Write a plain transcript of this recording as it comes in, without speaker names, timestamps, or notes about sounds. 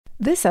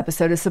This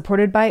episode is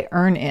supported by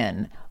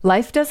EarnIn.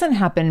 Life doesn't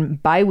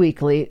happen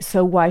bi-weekly,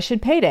 so why should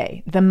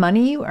payday? The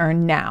money you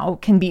earn now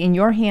can be in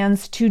your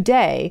hands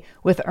today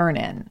with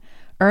EarnIn.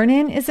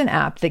 EarnIn is an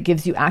app that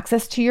gives you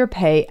access to your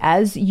pay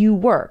as you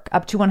work,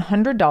 up to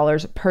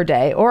 $100 per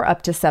day or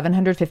up to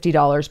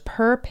 $750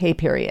 per pay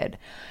period.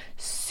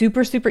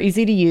 Super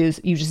easy to use.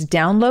 You just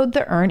download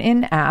the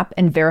EarnIn app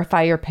and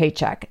verify your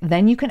paycheck.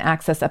 Then you can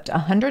access up to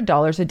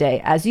 $100 a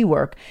day as you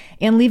work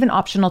and leave an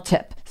optional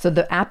tip. So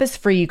the app is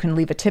free. You can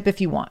leave a tip if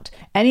you want.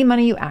 Any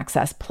money you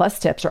access plus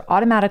tips are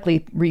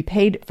automatically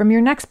repaid from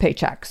your next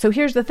paycheck. So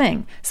here's the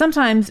thing.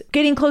 Sometimes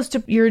getting close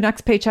to your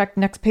next paycheck,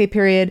 next pay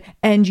period,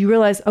 and you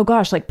realize, oh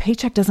gosh, like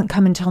paycheck doesn't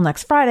come until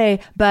next Friday,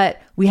 but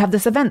we have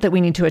this event that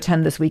we need to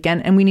attend this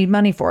weekend and we need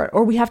money for it.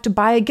 Or we have to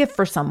buy a gift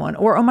for someone.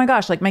 Or, oh my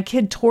gosh, like my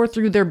kid tore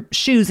through their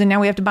shoes and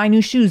now we have to buy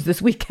new shoes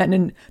this weekend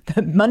and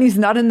the money's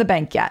not in the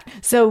bank yet.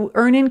 So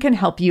EarnIn can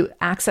help you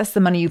access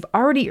the money you've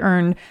already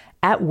earned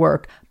at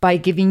work by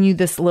giving you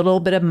this little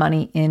bit of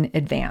money in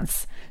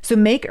advance. So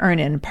make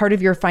EarnIn part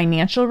of your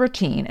financial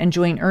routine and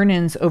join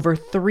EarnIn's over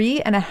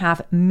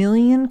 3.5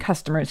 million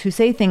customers who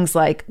say things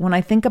like, when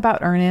I think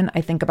about EarnIn,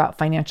 I think about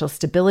financial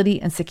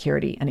stability and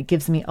security, and it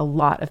gives me a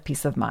lot of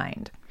peace of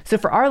mind. So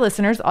for our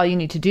listeners, all you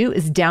need to do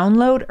is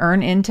download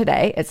EarnIn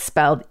today. It's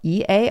spelled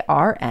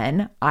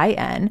EarnIn,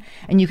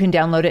 and you can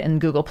download it in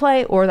Google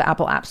Play or the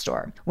Apple App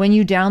Store. When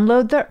you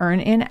download the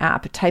EarnIn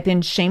app, type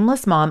in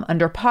Shameless Mom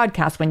under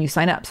podcast when you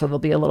sign up. So there'll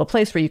be a little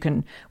place where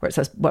it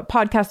says, what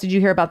podcast did you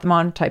hear about them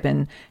on? Type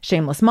in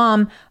Shameless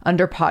Mom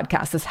under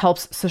podcast. This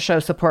helps to show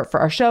support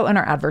for our show and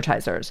our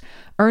advertisers.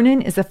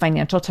 EarnIn is a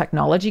financial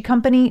technology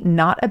company,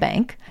 not a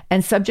bank,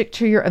 and subject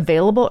to your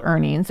available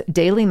earnings,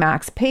 daily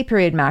max, pay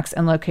period max,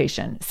 and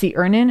location. See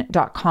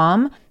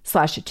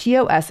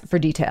earnin.com/TOS for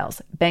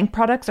details. Bank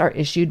products are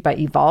issued by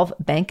Evolve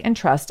Bank and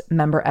Trust,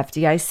 member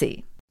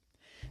FDIC.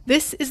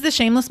 This is the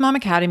Shameless Mom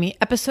Academy,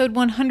 episode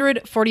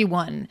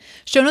 141.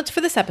 Show notes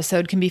for this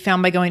episode can be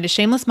found by going to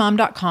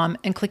shamelessmom.com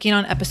and clicking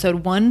on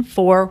episode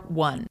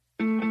 141.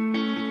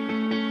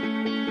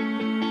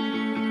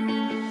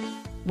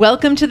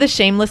 Welcome to the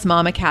Shameless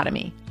Mom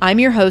Academy. I'm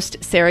your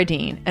host, Sarah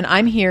Dean, and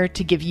I'm here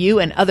to give you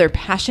and other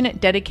passionate,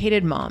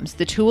 dedicated moms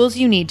the tools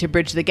you need to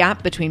bridge the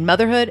gap between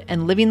motherhood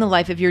and living the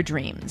life of your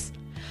dreams.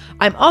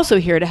 I'm also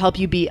here to help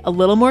you be a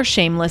little more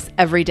shameless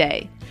every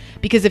day.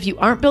 Because if you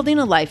aren't building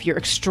a life you're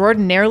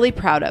extraordinarily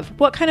proud of,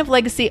 what kind of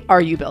legacy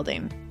are you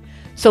building?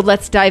 So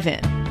let's dive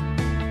in.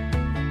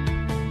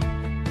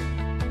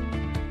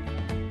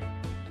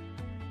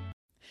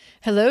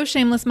 Hello,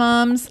 Shameless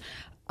Moms.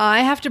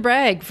 I have to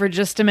brag for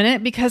just a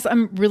minute because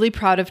I'm really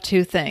proud of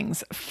two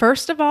things.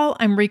 First of all,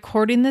 I'm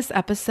recording this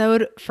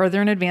episode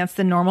further in advance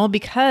than normal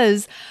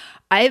because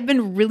I've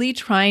been really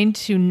trying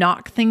to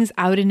knock things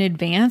out in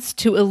advance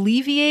to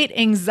alleviate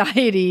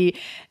anxiety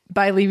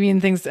by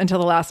leaving things until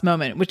the last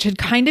moment, which had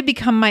kind of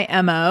become my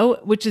MO,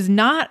 which is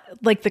not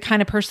like the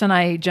kind of person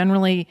I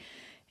generally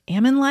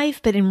am in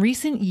life. But in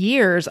recent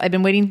years, I've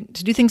been waiting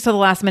to do things till the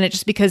last minute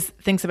just because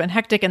things have been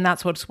hectic and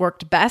that's what's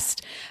worked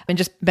best and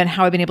just been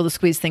how I've been able to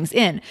squeeze things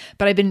in.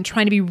 But I've been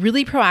trying to be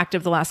really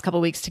proactive the last couple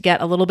of weeks to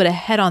get a little bit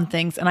ahead on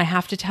things. And I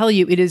have to tell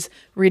you, it is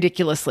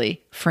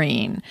ridiculously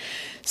freeing.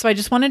 So I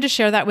just wanted to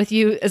share that with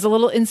you as a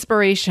little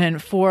inspiration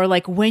for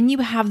like when you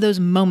have those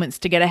moments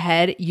to get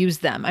ahead, use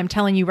them. I'm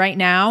telling you right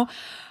now,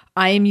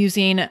 I am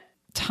using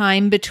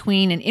time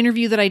between an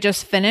interview that I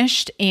just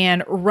finished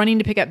and running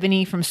to pick up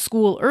Vinny from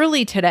school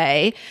early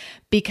today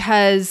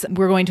because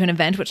we're going to an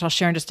event, which I'll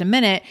share in just a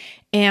minute.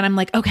 And I'm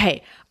like,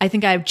 okay, I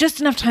think I have just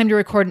enough time to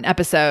record an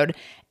episode.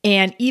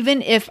 And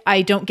even if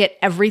I don't get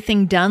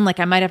everything done, like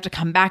I might have to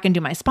come back and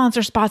do my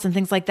sponsor spots and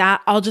things like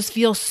that, I'll just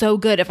feel so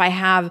good if I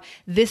have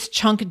this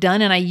chunk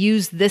done and I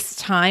use this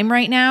time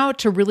right now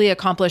to really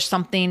accomplish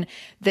something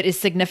that is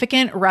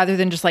significant rather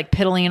than just like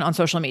piddling on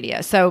social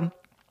media. So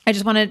I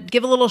just want to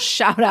give a little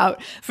shout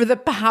out for the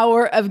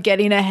power of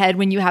getting ahead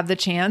when you have the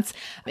chance.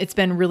 It's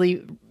been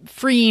really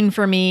freeing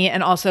for me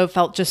and also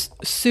felt just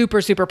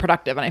super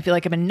productive. And I feel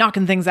like I've been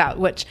knocking things out,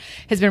 which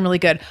has been really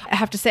good. I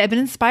have to say I've been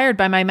inspired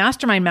by my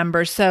mastermind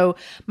members. So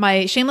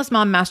my Shameless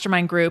Mom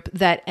mastermind group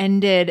that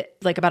ended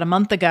like about a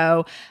month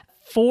ago,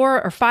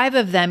 4 or 5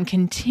 of them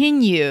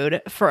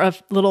continued for a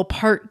little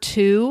part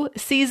 2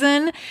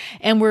 season,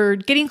 and we're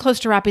getting close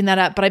to wrapping that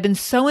up. But I've been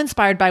so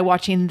inspired by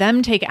watching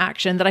them take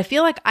action that I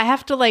feel like I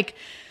have to like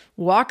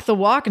walk the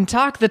walk and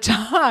talk the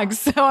talk.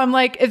 So I'm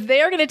like, if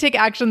they are going to take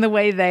action the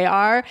way they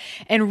are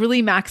and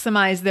really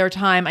maximize their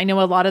time, I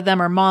know a lot of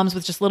them are moms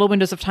with just little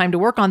windows of time to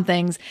work on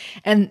things,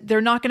 and they're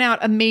knocking out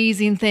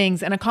amazing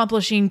things and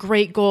accomplishing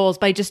great goals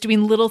by just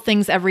doing little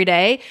things every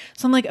day.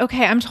 So I'm like,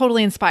 okay, I'm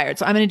totally inspired.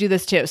 So I'm going to do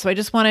this too. So I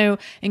just want to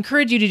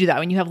encourage you to do that.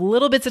 When you have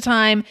little bits of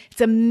time,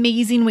 it's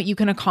amazing what you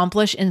can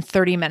accomplish in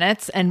 30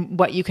 minutes and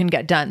what you can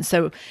get done.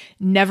 So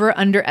never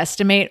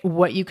underestimate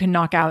what you can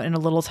knock out in a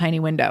little tiny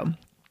window.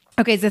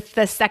 Okay, so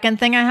the second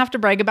thing I have to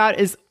brag about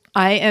is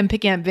I am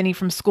picking up Vinny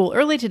from school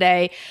early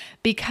today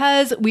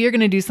because we are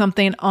going to do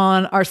something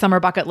on our summer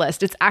bucket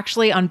list. It's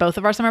actually on both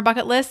of our summer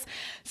bucket lists.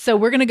 So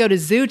we're going to go to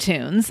Zoo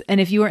Tunes.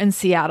 And if you are in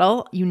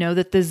Seattle, you know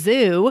that the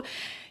zoo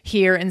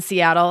here in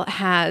Seattle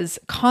has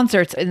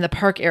concerts in the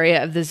park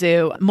area of the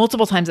zoo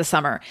multiple times a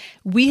summer.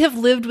 We have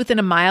lived within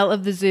a mile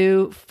of the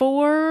zoo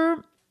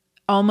for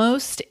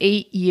almost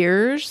 8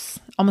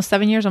 years, almost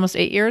 7 years, almost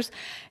 8 years.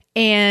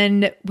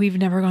 And we've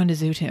never gone to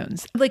Zoo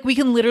Tunes. Like, we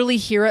can literally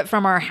hear it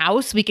from our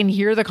house. We can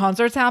hear the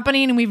concerts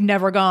happening and we've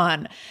never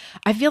gone.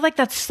 I feel like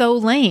that's so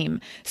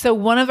lame. So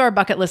one of our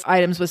bucket list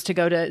items was to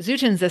go to Zoo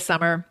Tunes this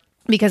summer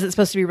because it's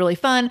supposed to be really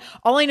fun.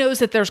 All I know is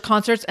that there's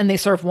concerts and they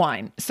serve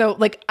wine. So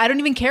like, I don't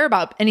even care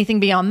about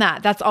anything beyond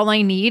that. That's all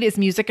I need is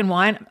music and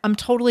wine. I'm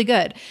totally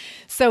good.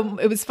 So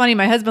it was funny.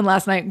 My husband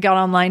last night got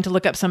online to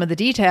look up some of the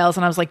details.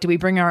 And I was like, do we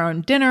bring our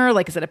own dinner?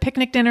 Like, is it a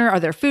picnic dinner? Are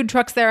there food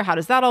trucks there? How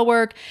does that all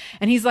work?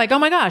 And he's like, oh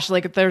my gosh,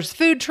 like there's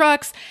food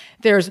trucks.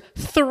 There's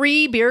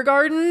 3 beer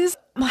gardens.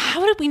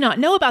 How did we not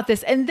know about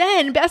this? And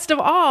then best of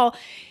all,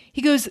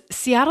 he goes,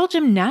 Seattle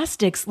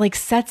Gymnastics like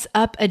sets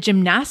up a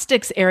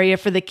gymnastics area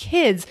for the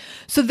kids.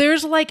 So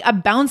there's like a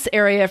bounce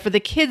area for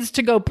the kids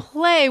to go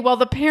play while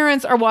the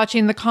parents are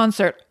watching the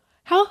concert.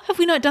 How have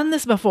we not done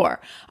this before?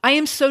 I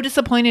am so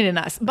disappointed in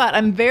us, but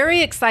I'm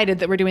very excited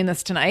that we're doing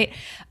this tonight,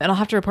 and I'll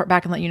have to report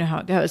back and let you know how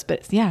it goes.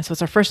 But yeah, so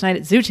it's our first night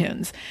at Zoo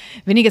Tunes.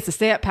 Vinny gets to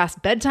stay up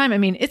past bedtime. I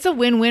mean, it's a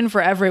win-win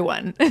for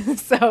everyone.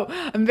 So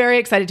I'm very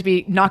excited to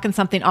be knocking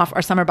something off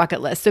our summer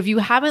bucket list. So if you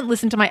haven't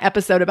listened to my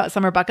episode about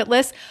summer bucket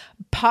lists,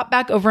 pop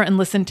back over and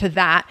listen to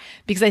that,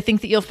 because I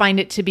think that you'll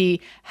find it to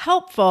be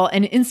helpful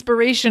and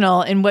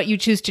inspirational in what you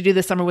choose to do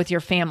this summer with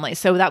your family.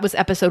 So that was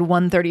episode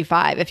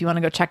 135, if you want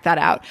to go check that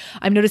out.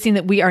 I'm noticing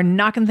that we are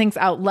knocking things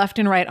out left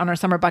and right on our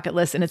summer bucket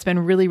list, and it's been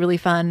really, really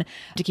fun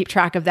to keep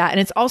track of that. And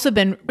it's also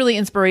been really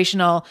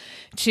inspirational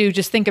to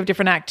just think of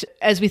different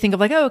as we think of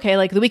like, oh, okay,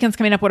 like the weekend's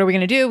coming up, what are we going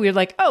to do? We're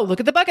like, oh,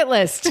 look at the bucket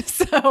list.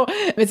 So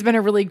it's been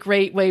a really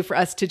great way for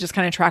us to just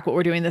kind of track what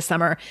we're doing this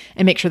summer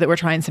and make sure that we're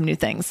trying some new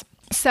things.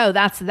 So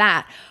that's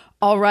that.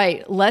 All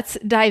right, let's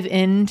dive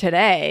in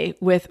today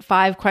with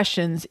 5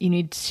 questions you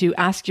need to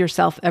ask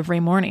yourself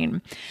every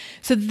morning.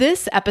 So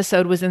this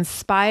episode was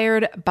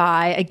inspired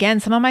by,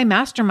 again, some of my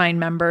mastermind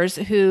members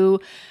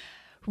who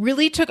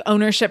really took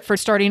ownership for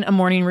starting a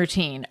morning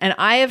routine. And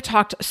I have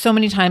talked so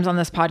many times on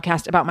this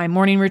podcast about my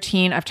morning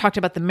routine. I've talked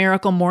about the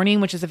Miracle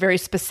Morning, which is a very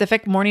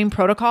specific morning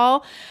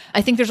protocol.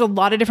 I think there's a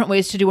lot of different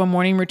ways to do a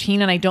morning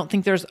routine, and I don't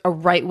think there's a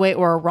right way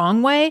or a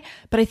wrong way,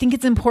 but I think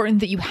it's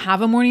important that you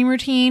have a morning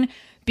routine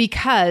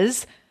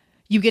because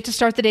you get to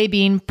start the day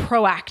being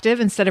proactive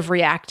instead of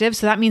reactive.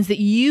 So that means that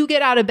you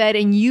get out of bed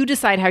and you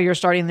decide how you're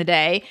starting the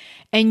day,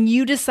 and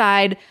you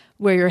decide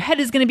where your head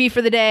is going to be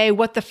for the day,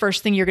 what the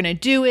first thing you're going to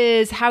do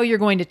is, how you're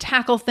going to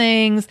tackle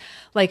things,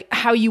 like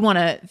how you want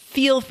to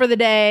feel for the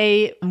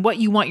day, what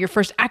you want your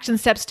first action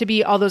steps to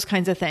be, all those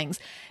kinds of things.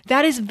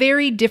 That is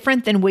very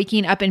different than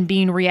waking up and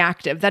being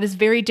reactive. That is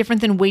very different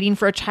than waiting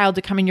for a child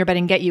to come in your bed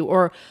and get you,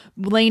 or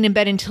laying in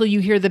bed until you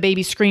hear the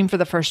baby scream for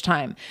the first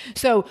time.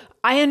 So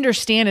I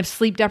understand if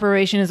sleep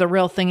deprivation is a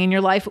real thing in your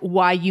life,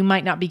 why you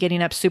might not be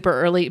getting up super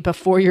early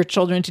before your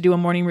children to do a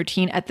morning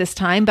routine at this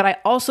time. But I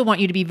also want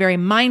you to be very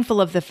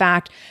mindful of the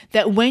fact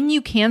that when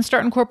you can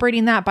start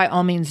incorporating that, by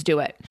all means do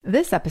it.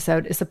 This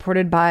episode is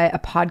supported by a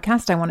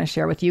podcast I want to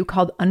share with you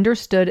called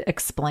Understood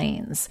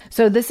Explains.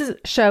 So this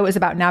show is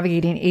about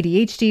navigating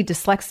ADHD,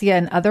 dyslexia,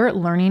 and other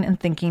learning and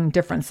thinking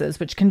differences,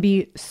 which can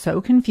be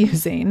so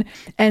confusing.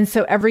 And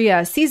so every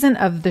season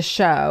of the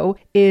show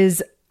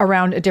is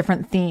around a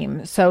different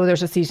theme. So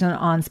there's a season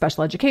on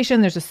special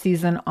education, there's a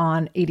season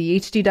on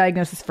ADHD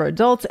diagnosis for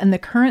adults, and the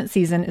current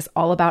season is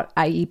all about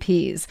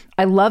IEPs.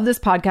 I love this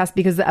podcast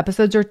because the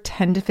episodes are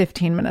 10 to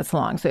 15 minutes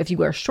long. So if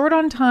you are short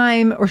on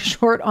time or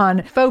short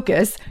on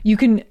focus, you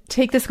can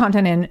take this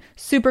content in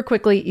super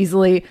quickly,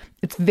 easily.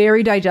 It's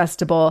very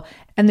digestible.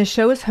 And the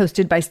show is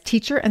hosted by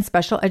teacher and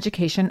special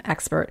education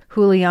expert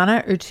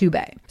Juliana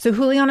Urtubey. So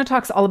Juliana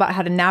talks all about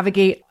how to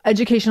navigate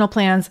educational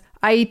plans,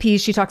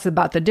 IEPs. She talks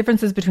about the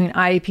differences between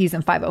IEPs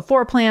and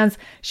 504 plans.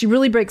 She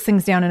really breaks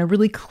things down in a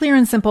really clear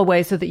and simple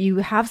way so that you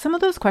have some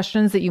of those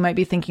questions that you might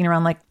be thinking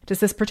around, like, does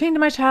this pertain to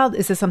my child?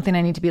 Is this something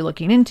I need to be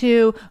looking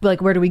into?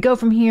 Like, where do we go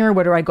from here?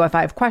 Where do I go if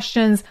I have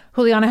questions?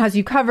 Juliana has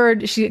you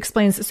covered. She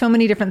explains so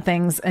many different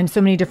things and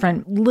so many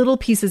different little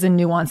pieces and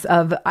nuance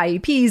of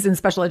IEPs and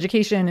special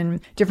education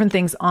and different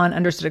things on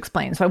Understood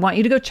Explains. So I want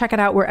you to go check it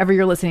out wherever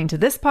you're listening to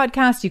this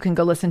podcast. You can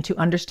go listen to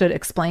Understood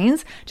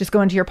Explains. Just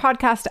go into your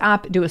podcast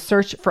app, do a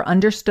search for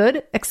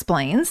Understood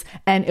Explains,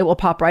 and it will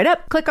pop right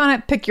up. Click on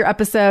it, pick your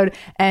episode,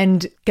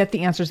 and get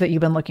the answers that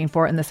you've been looking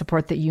for and the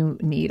support that you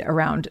need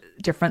around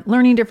different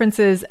learning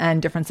differences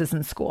and differences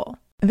in school.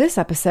 This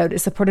episode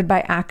is supported by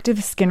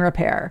Active Skin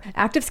Repair.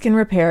 Active Skin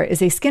Repair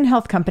is a skin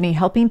health company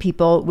helping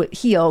people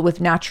heal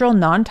with natural,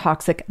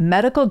 non-toxic,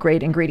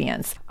 medical-grade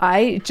ingredients.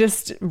 I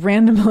just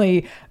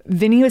randomly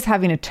Vinny was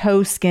having a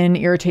toe skin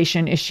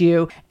irritation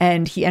issue,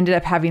 and he ended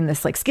up having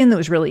this like skin that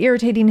was really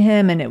irritating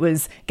him, and it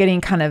was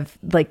getting kind of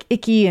like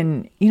icky.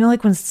 And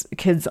like when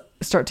kids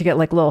start to get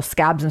like little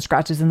scabs and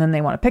scratches and then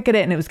they want to pick at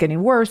it, and it was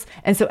getting worse.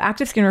 And so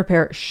Active Skin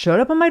Repair showed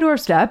up on my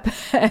doorstep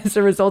as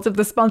a result of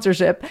the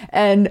sponsorship,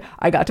 and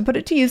I got to put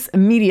it to use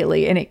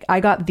immediately. And I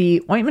got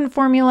the ointment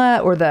formula,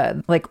 or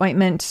the like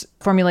ointment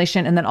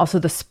formulation, and then also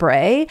the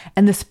spray,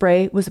 and the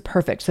spray was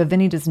perfect. So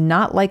Vinny does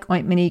not like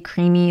ointmenty,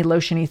 creamy,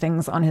 lotiony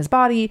things on his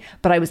body,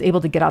 but I was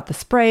able to get out the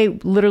spray,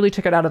 literally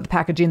took it out of the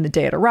packaging the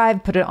day it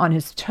arrived, put it on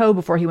his toe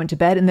before he went to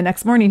bed. And the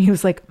next morning he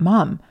was like,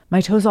 Mom,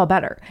 my toe's all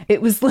better.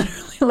 It was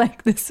literally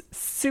like this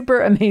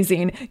super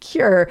amazing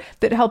cure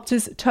that helped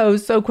his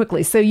toes so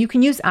quickly. So you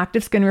can use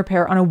Active Skin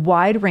Repair on a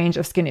wide range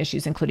of skin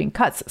issues, including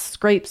cuts,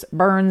 scrapes,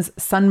 burns,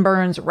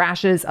 sunburns,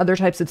 rashes, other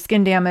types of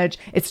skin damage.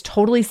 It's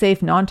totally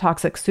safe,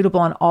 non-toxic, suitable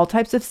on all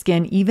types of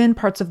skin, even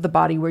parts of the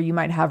body where you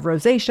might have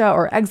rosacea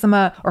or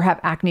eczema or have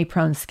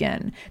acne-prone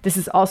skin. This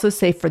is also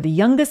safe for the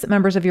youngest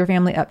members of your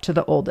family up to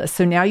the oldest.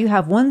 So now you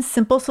have one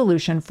simple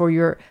solution for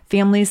your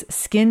family's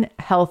skin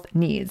health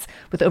needs.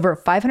 With over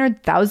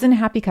 500,000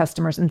 happy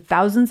customers and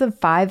thousands of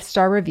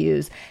 5-star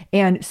reviews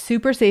and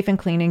super safe and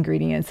clean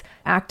ingredients,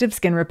 Active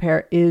Skin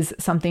Repair is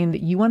something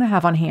that you want to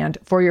have on hand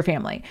for your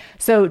family.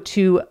 So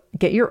to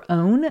get your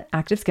own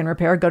Active Skin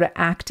Repair, go to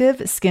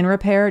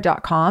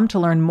activeskinrepair.com to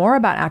learn more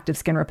about Active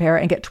Skin Repair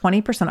and get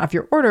 20% off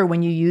your order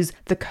when you use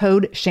the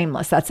code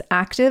shameless. That's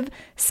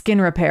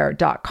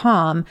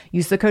activeskinrepair.com.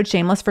 Use the code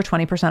shameless for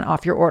 20%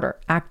 off your order.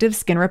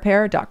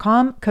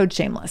 activeskinrepair.com, code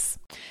shameless.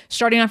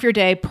 Starting off your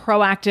day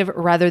proactive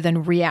rather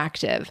than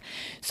reactive.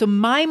 So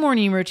my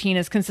morning routine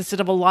has consisted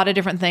of a lot of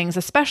different things,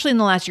 especially in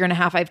the last year and a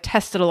half. I've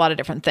tested a lot of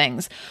different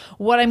things.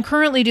 What I'm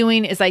currently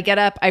doing is I get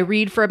up, I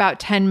read for about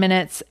 10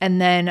 minutes,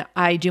 and then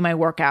I do my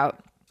workout.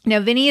 Now,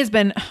 Vinny has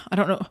been, I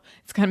don't know,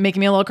 it's kind of making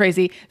me a little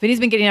crazy. Vinny's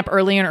been getting up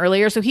earlier and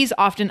earlier, so he's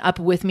often up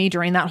with me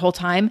during that whole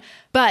time,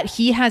 but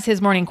he has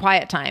his morning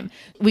quiet time.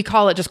 We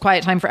call it just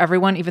quiet time for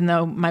everyone, even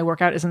though my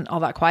workout isn't all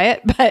that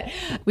quiet, but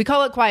we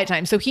call it quiet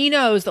time. So he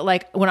knows that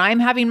like when I'm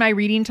having my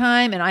reading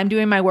time and I'm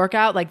doing my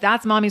workout, like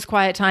that's mommy's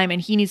quiet time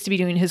and he needs to be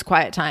doing his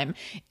quiet time.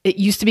 It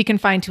used to be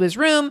confined to his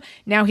room.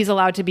 Now he's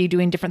allowed to be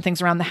doing different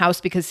things around the house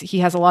because he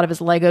has a lot of his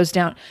Legos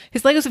down.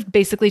 His Legos have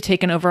basically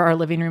taken over our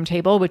living room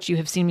table, which you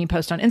have seen me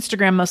post on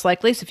Instagram most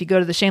likely. So if you go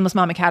to the Shameless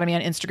Mom Academy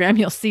on Instagram,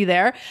 you'll see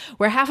there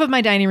where half of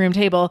my dining room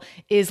table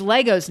is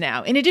Legos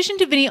now. In addition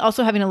to Vinny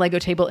also having a Lego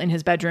table in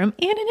his bedroom,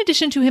 and in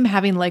addition to him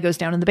having Legos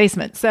down in the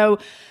basement. So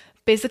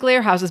basically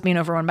our house is being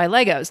overrun by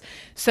Legos.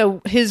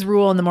 So his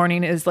rule in the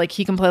morning is like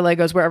he can play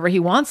Legos wherever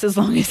he wants as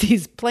long as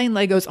he's playing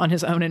Legos on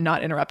his own and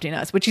not interrupting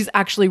us, which he's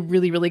actually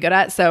really, really good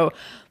at. So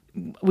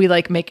we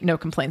like make no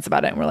complaints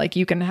about it. And we're like,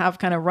 you can have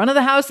kind of run of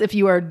the house if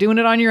you are doing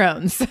it on your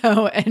own.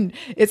 So, and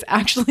it's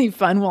actually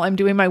fun while I'm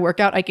doing my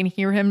workout. I can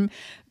hear him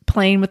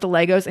playing with the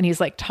Legos and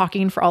he's like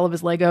talking for all of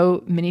his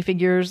Lego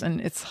minifigures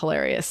and it's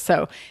hilarious.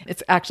 So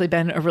it's actually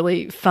been a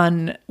really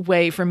fun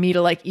way for me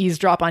to like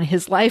eavesdrop on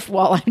his life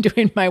while I'm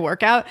doing my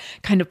workout,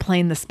 kind of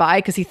playing the spy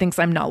because he thinks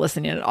I'm not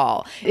listening at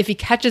all. If he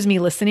catches me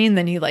listening,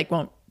 then he like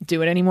won't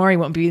do it anymore. He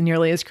won't be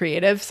nearly as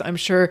creative. So I'm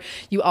sure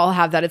you all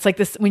have that. It's like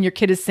this when your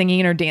kid is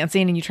singing or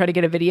dancing and you try to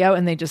get a video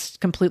and they just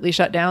completely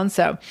shut down.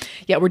 So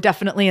yeah, we're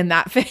definitely in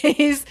that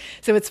phase.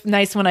 So it's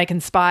nice when I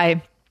can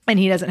spy and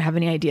he doesn't have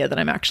any idea that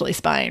I'm actually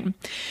spying.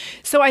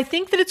 So I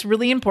think that it's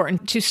really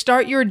important to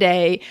start your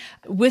day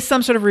with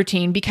some sort of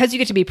routine because you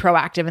get to be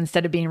proactive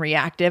instead of being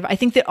reactive. I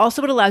think that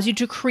also it allows you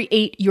to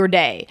create your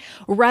day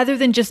rather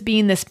than just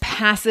being this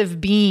passive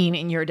being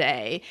in your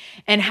day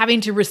and having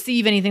to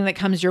receive anything that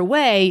comes your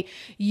way.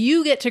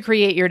 You get to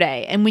create your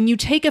day. And when you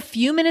take a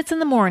few minutes in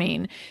the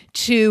morning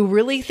to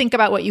really think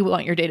about what you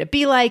want your day to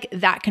be like,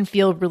 that can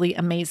feel really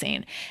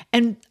amazing.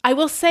 And I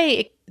will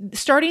say,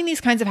 starting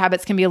these kinds of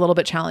habits can be a little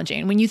bit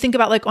challenging. When you think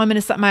about like, oh, I'm going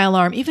to set my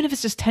alarm, even if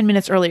it's just 10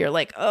 minutes earlier,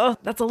 like, oh,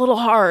 that's a little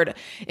hard.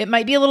 It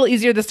might be a little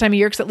easier this time of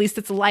year because at least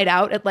it's light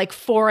out at like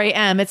 4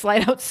 a.m. It's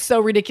light out so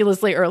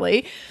ridiculously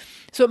early.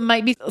 So it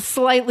might be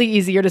slightly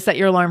easier to set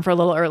your alarm for a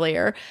little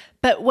earlier.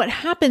 But what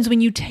happens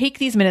when you take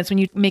these minutes, when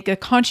you make a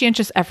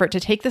conscientious effort to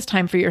take this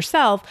time for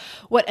yourself,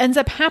 what ends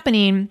up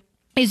happening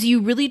is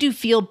you really do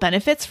feel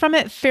benefits from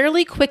it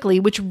fairly quickly,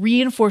 which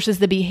reinforces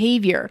the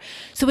behavior.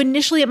 So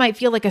initially it might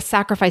feel like a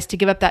sacrifice to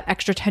give up that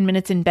extra 10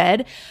 minutes in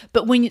bed,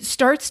 but when it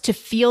starts to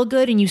feel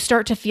good and you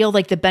start to feel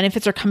like the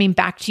benefits are coming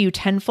back to you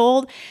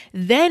tenfold,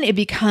 then it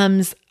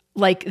becomes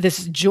like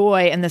this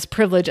joy and this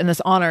privilege and this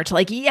honor to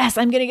like, yes,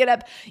 I'm going to get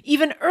up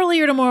even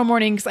earlier tomorrow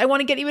morning because I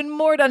want to get even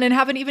more done and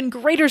have an even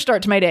greater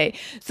start to my day.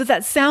 So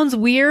that sounds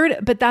weird,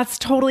 but that's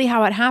totally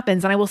how it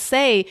happens. And I will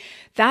say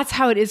that's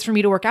how it is for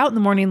me to work out in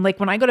the morning. Like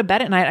when I go to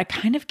bed at night, I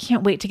kind of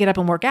can't wait to get up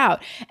and work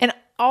out. And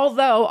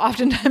although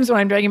oftentimes when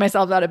I'm dragging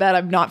myself out of bed,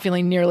 I'm not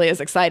feeling nearly as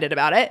excited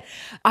about it,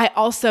 I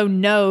also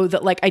know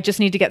that like I just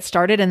need to get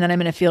started and then I'm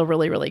going to feel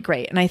really, really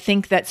great. And I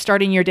think that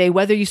starting your day,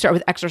 whether you start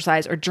with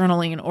exercise or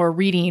journaling or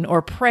reading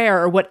or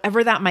prayer or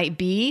whatever that might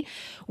be,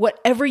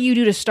 whatever you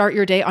do to start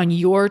your day on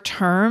your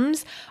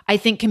terms, I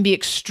think can be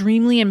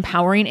extremely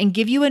empowering and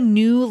give you a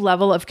new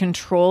level of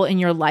control in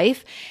your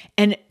life.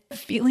 And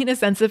feeling a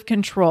sense of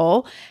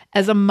control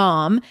as a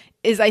mom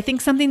is, I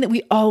think, something that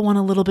we all want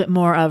a little bit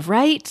more of,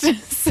 right?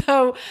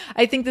 So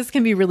I think this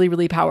can be really,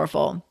 really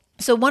powerful.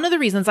 So one of the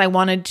reasons I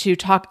wanted to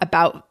talk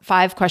about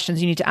 5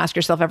 questions you need to ask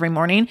yourself every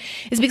morning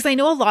is because I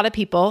know a lot of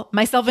people,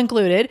 myself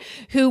included,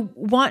 who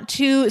want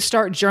to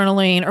start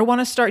journaling or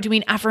want to start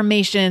doing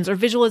affirmations or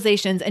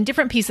visualizations and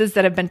different pieces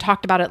that have been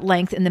talked about at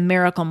length in the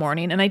Miracle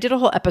Morning. And I did a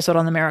whole episode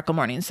on the Miracle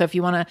Morning. So if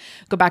you want to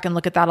go back and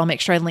look at that, I'll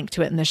make sure I link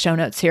to it in the show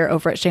notes here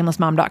over at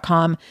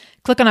shamelessmom.com.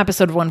 Click on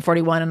episode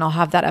 141 and I'll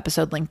have that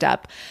episode linked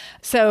up.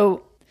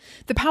 So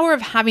the power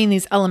of having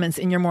these elements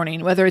in your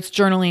morning, whether it's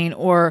journaling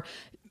or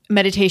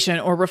meditation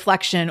or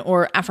reflection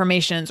or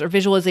affirmations or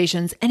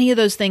visualizations, any of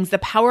those things, the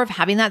power of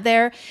having that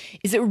there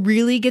is it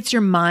really gets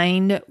your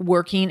mind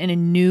working in a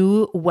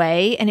new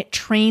way and it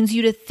trains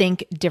you to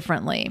think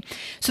differently.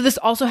 So this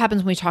also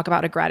happens when we talk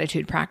about a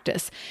gratitude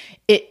practice.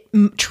 It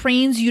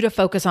trains you to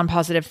focus on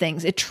positive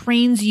things. It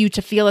trains you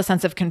to feel a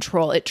sense of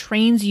control. It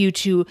trains you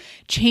to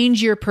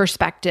change your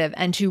perspective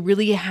and to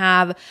really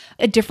have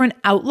a different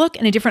outlook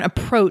and a different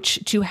approach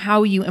to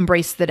how you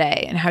embrace the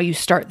day and how you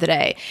start the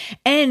day.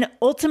 And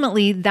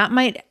ultimately, that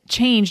might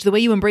change the way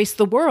you embrace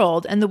the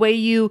world and the way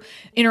you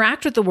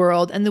interact with the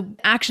world and the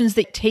actions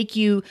that take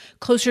you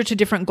closer to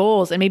different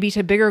goals and maybe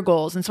to bigger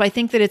goals. And so I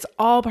think that it's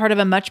all part of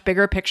a much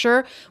bigger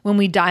picture when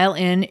we dial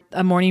in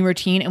a morning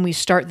routine and we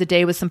start the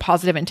day with some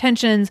positive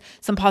intentions,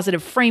 some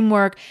positive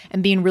framework,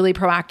 and being really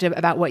proactive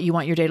about what you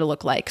want your day to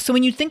look like. So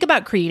when you think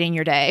about creating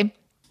your day,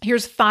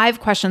 here's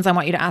 5 questions I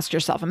want you to ask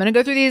yourself. I'm going to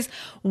go through these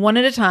one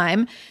at a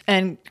time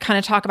and kind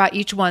of talk about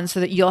each one so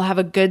that you'll have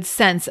a good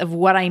sense of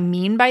what I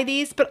mean by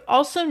these, but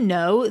also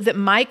know that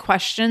my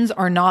questions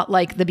are not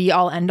like the be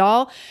all end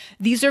all.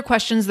 These are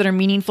questions that are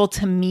meaningful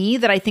to me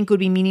that I think would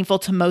be meaningful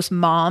to most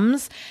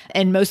moms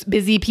and most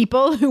busy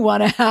people who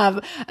want to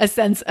have a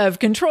sense of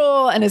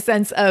control and a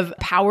sense of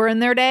power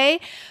in their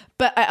day.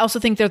 But I also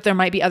think that there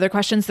might be other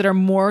questions that are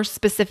more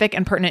specific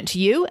and pertinent to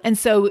you. And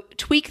so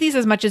tweak these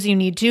as much as you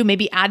need to,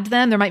 maybe add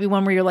them. There might be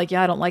one where you're like,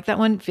 yeah, I don't like that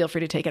one. Feel free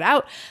to take it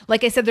out.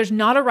 Like I said, there's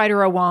not a right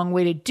or a wrong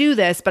way to do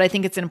this, but I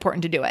think it's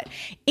important to do it.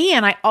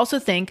 And I also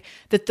think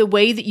that the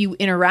way that you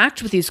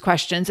interact with these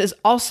questions is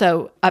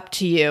also up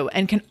to you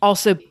and can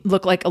also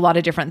look like a lot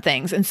of different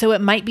things. And so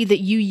it might be that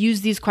you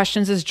use these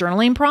questions as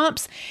journaling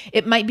prompts.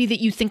 It might be that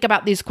you think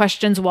about these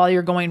questions while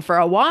you're going for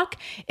a walk.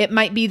 It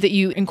might be that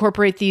you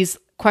incorporate these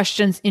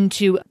questions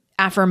into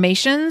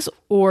affirmations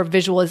or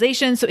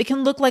visualization. So it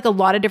can look like a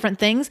lot of different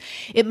things.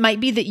 It might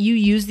be that you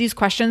use these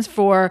questions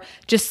for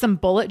just some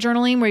bullet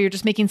journaling where you're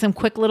just making some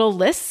quick little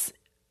lists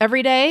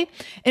every day.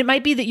 It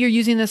might be that you're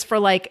using this for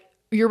like,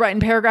 you're writing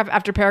paragraph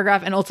after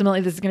paragraph and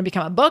ultimately this is going to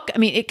become a book. I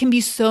mean, it can be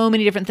so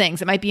many different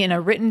things. It might be in a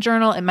written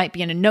journal. It might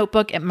be in a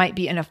notebook. It might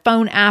be in a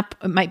phone app.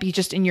 It might be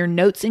just in your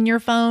notes in your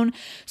phone.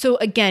 So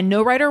again,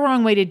 no right or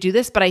wrong way to do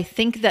this, but I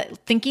think that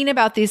thinking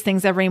about these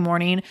things every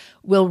morning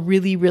will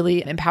really,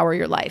 really empower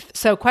your life.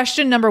 So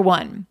question number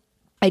 1,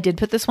 I did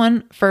put this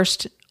one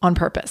first on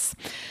purpose.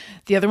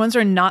 The other ones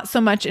are not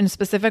so much in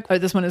specific, or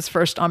this one is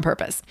first on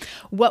purpose.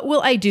 What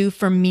will I do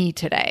for me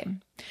today?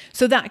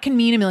 So that can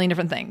mean a million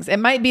different things. It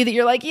might be that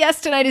you're like,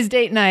 yes, tonight is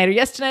date night, or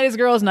yes, tonight is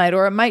girls' night,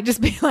 or it might just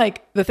be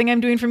like, the thing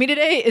I'm doing for me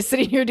today is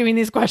sitting here doing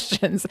these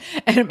questions.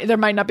 And there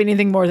might not be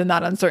anything more than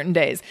that on certain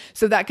days.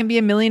 So that can be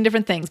a million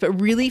different things, but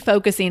really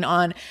focusing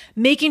on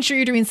making sure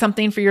you're doing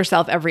something for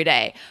yourself every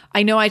day.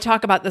 I know I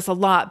talk about this a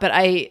lot, but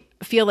I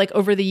feel like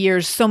over the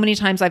years, so many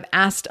times I've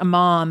asked a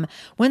mom,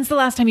 when's the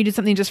last time you did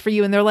something just for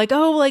you? And they're like,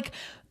 oh, like,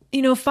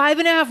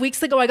 5.5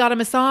 weeks ago, I got a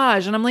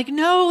massage. And I'm like,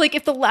 no, like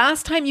if the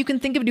last time you can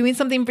think of doing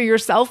something for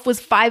yourself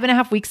was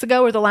 5.5 weeks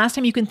ago, or the last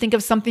time you can think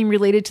of something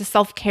related to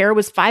self-care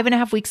was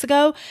 5.5 weeks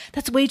ago,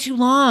 that's way too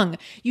long.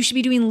 You should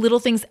be doing little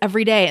things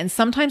every day. And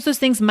sometimes those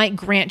things might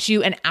grant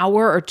you an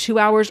hour or 2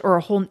 hours or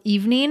a whole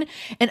evening.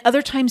 And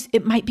other times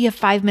it might be a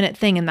 5-minute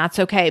thing and that's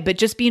okay. But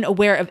just being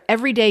aware of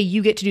every day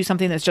you get to do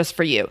something that's just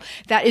for you.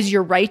 That is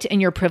your right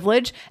and your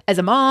privilege as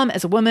a mom,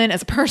 as a woman,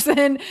 as a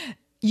person.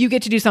 You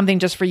get to do something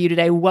just for you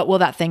today. What will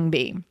that thing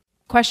be?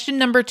 Question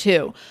number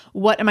 2,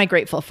 what am I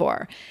grateful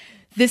for?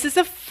 This is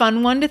a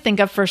fun one to think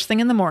of first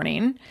thing in the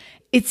morning.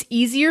 It's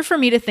easier for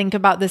me to think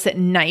about this at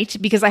night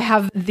because I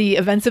have the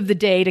events of the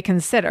day to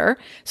consider.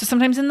 So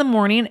sometimes in the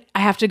morning, I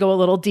have to go a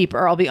little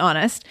deeper, I'll be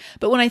honest.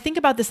 But when I think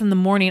about this in the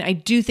morning, I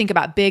do think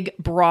about big,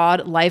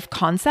 broad life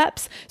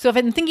concepts. So if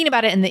I'm thinking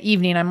about it in the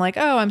evening, I'm like,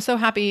 oh, I'm so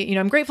happy.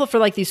 I'm grateful for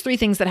like these 3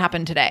 things that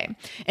happened today.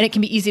 And it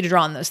can be easy to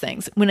draw on those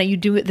things. When you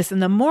do this in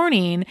the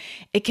morning,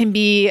 it can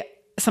be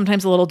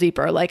sometimes a little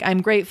deeper. Like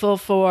I'm grateful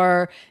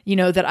for,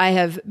 that I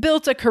have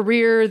built a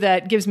career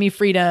that gives me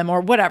freedom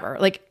or whatever.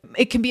 Like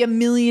it can be a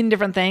million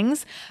different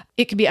things.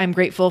 It could be, I'm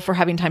grateful for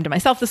having time to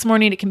myself this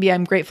morning. It can be,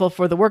 I'm grateful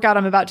for the workout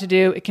I'm about to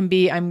do. It can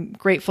be, I'm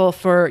grateful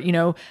for,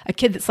 a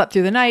kid that slept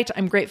through the night.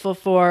 I'm grateful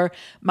for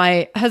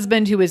my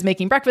husband who is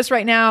making breakfast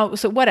right now.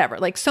 So whatever,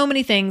 like so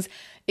many things.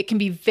 It can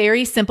be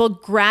very simple.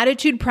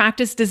 Gratitude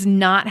practice does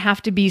not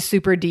have to be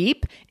super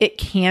deep. It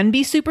can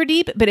be super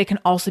deep, but it can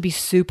also be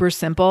super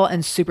simple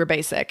and super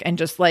basic. And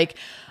just like,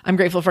 I'm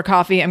grateful for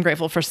coffee. I'm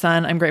grateful for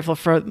sun. I'm grateful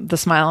for the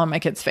smile on my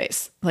kid's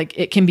face. Like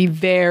it can be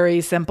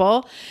very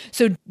simple.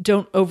 So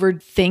don't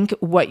overthink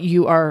what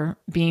you are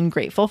being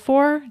grateful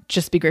for.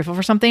 Just be grateful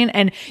for something.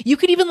 And you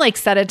could even like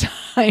set a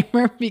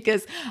timer,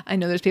 because I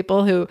know there's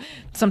people who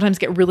sometimes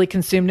get really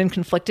consumed and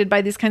conflicted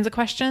by these kinds of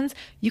questions.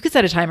 You could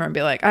set a timer and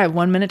be like, I have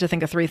 1 minute to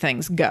think of 3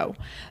 things, go.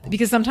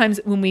 Because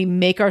sometimes when we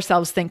make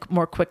ourselves think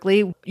more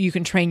quickly, you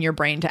can train your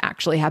brain to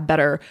actually have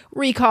better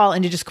recall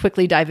and to just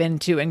quickly dive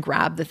into and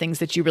grab the things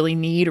that you really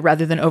need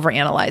rather than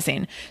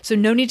overanalyzing. So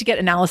no need to get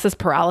analysis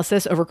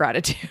paralysis over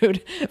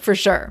gratitude for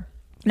sure.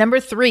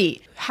 Number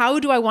 3, how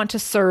do I want to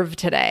serve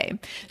today?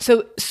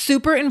 So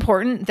super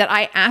important that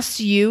I ask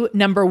you,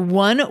 number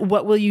 1,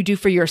 what will you do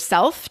for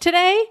yourself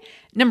today?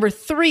 Number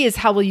 3 is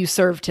how will you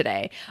serve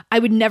today? I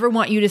would never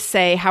want you to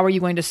say, how are you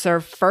going to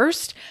serve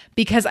first?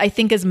 Because I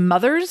think as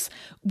mothers,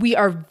 we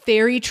are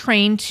very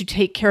trained to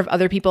take care of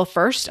other people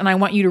first. And I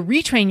want you to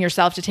retrain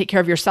yourself to take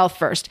care of yourself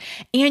first.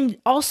 And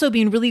also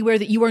being really aware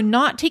that you are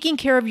not taking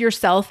care of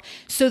yourself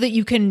so that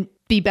you can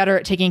be better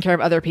at taking care of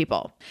other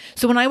people.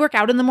 So when I work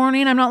out in the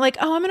morning, I'm not like,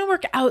 oh, I'm going to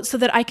work out so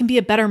that I can be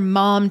a better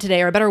mom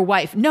today or a better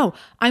wife. No,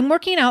 I'm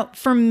working out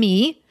for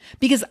me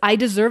because I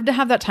deserve to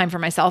have that time for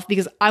myself,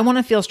 because I want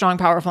to feel strong,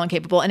 powerful, and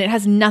capable. And it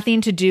has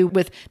nothing to do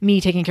with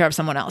me taking care of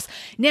someone else.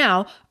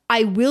 Now,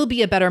 I will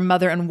be a better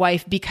mother and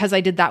wife because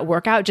I did that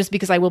workout, just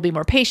because I will be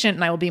more patient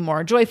and I will be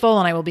more joyful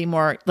and I will be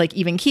more like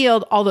even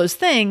keeled, all those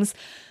things.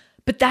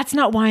 But that's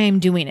not why I'm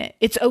doing it.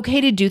 It's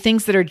okay to do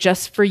things that are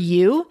just for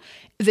you,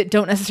 that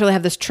don't necessarily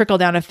have this trickle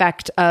down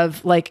effect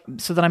of like,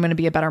 so that I'm going to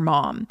be a better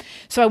mom.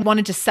 So I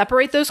wanted to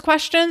separate those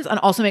questions and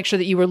also make sure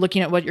that you were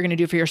looking at what you're going to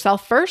do for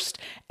yourself first,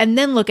 and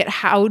then look at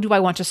how do I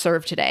want to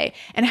serve today?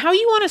 And how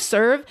you want to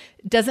serve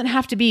doesn't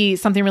have to be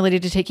something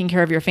related to taking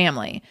care of your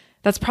family.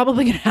 That's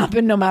probably going to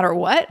happen no matter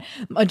what.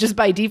 Just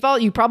by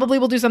default, you probably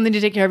will do something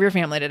to take care of your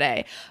family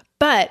today.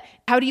 But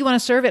how do you want to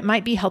serve? It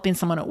might be helping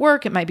someone at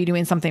work. It might be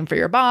doing something for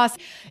your boss.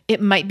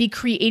 It might be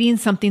creating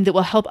something that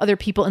will help other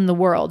people in the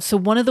world. So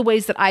one of the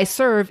ways that I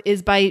serve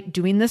is by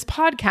doing this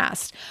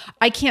podcast.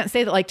 I can't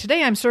say that like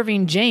today I'm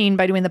serving Jane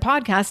by doing the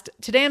podcast.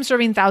 Today I'm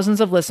serving thousands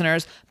of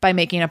listeners by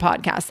making a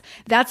podcast.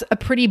 That's a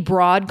pretty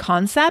broad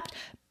concept,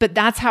 but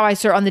that's how I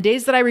serve. On the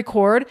days that I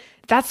record,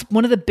 that's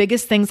one of the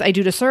biggest things I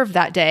do to serve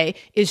that day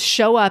is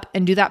show up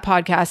and do that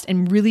podcast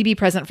and really be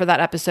present for that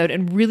episode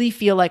and really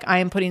feel like I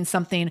am putting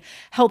something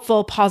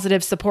helpful,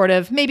 positive,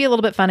 supportive, maybe a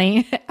little bit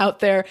funny out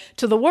there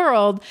to the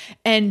world.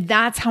 And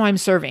that's how I'm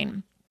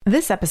serving.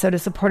 This episode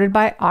is supported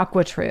by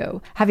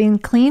AquaTrue. Having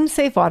clean,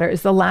 safe water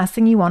is the last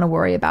thing you want to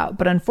worry about.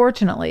 But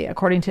unfortunately,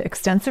 according to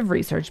extensive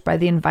research by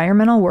the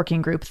Environmental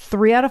Working Group,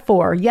 3 out of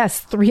 4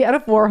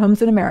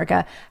 homes in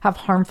America have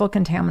harmful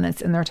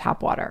contaminants in their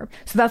tap water.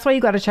 So that's why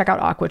you got to check out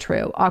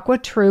AquaTrue.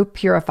 AquaTrue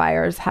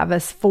purifiers have a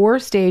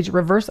 4-stage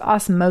reverse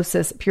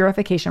osmosis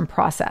purification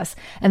process.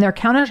 And their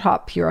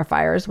countertop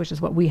purifiers, which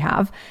is what we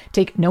have,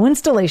 take no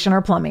installation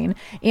or plumbing,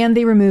 and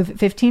they remove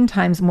 15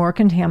 times more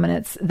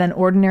contaminants than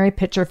ordinary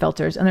pitcher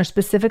filters. And they're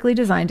specifically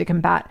designed to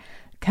combat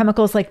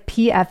chemicals like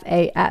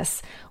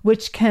PFAS,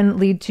 which can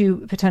lead to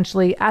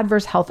potentially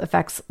adverse health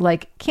effects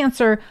like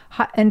cancer,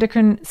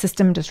 endocrine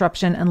system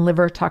disruption, and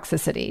liver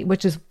toxicity,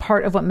 which is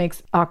part of what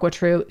makes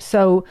AquaTrue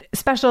so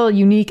special,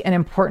 unique, and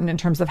important in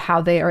terms of how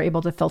they are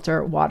able to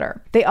filter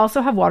water. They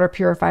also have water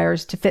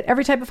purifiers to fit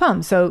every type of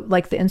home. So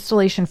like the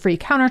installation-free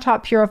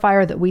countertop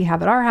purifier that we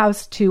have at our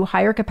house to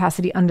higher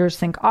capacity under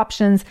sink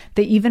options.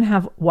 They even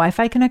have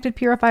Wi-Fi connected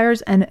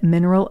purifiers and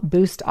mineral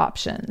boost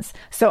options.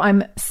 So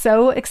I'm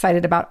so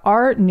excited about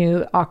our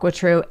new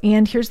AquaTrue.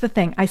 And here's the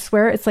thing. I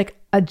swear it's like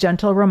a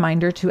gentle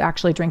reminder to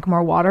actually drink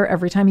more water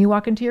every time you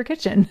walk into your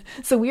kitchen.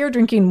 So we are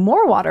drinking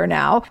more water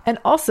now and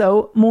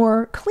also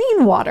more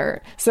clean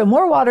water. So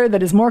more water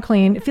that is more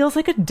clean. It feels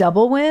like a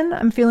double win.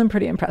 I'm feeling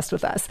pretty impressed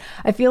with us.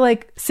 I feel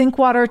like sink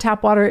water,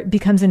 tap water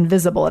becomes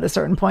invisible at a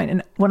certain point.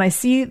 And when I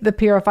see the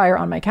purifier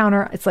on my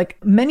counter, it's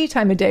like many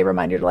times a day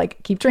reminder to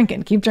like, keep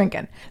drinking, keep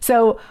drinking.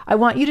 So I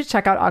want you to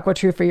check out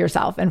AquaTrue for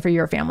yourself and for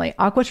your family.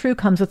 AquaTrue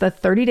comes with a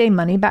 30-day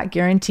money-back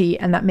guarantee,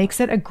 and that makes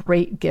it a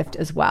great gift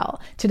as well.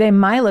 Today,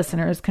 my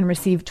listeners can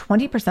receive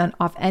 20%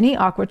 off any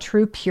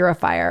AquaTrue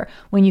purifier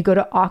when you go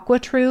to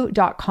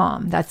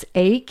aquatrue.com. That's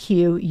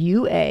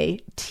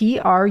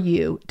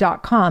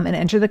AQUATRU.com and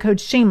enter the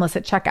code shameless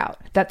at checkout.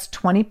 That's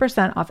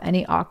 20% off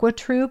any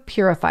AquaTrue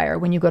purifier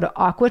when you go to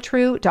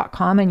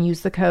aquatrue.com and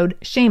use the code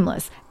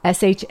shameless,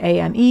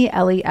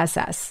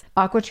 SHAMELESS.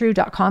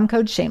 aquatrue.com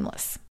code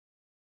shameless.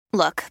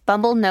 Look,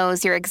 Bumble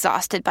knows you're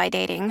exhausted by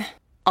dating.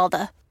 All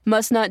the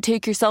must not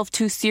take yourself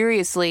too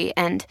seriously,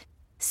 and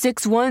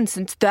 6'1"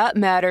 since that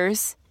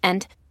matters,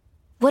 and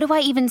what do I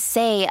even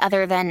say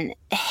other than,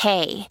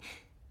 hey?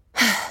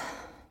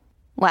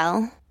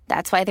 Well,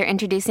 that's why they're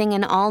introducing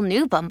an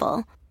all-new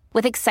Bumble,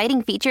 with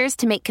exciting features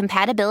to make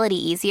compatibility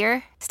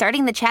easier,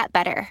 starting the chat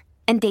better,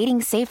 and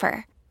dating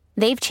safer.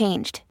 They've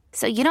changed,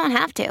 so you don't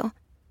have to.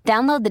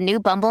 Download the new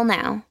Bumble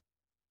now.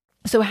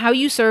 So how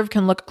you serve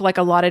can look like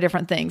a lot of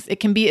different things. It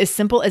can be as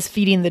simple as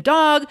feeding the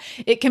dog.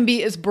 It can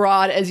be as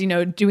broad as,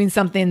 doing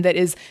something that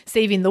is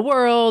saving the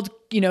world,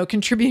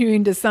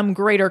 contributing to some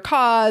greater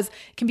cause.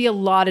 It can be a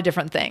lot of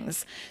different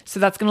things. So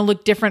that's going to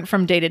look different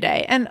from day to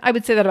day. And I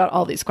would say that about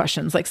all these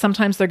questions. Like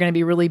sometimes they're going to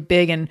be really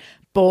big and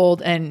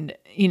bold and,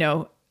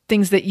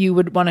 things that you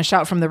would want to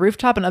shout from the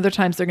rooftop. And other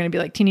times they're going to be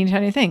like teeny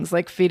tiny things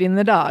like feeding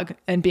the dog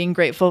and being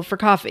grateful for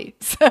coffee.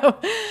 So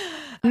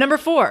number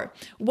 4,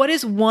 what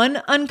is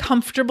one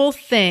uncomfortable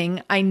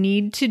thing I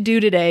need to do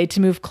today to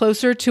move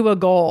closer to a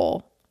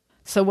goal?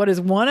 So what is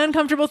one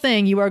uncomfortable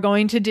thing you are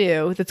going to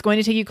do that's going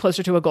to take you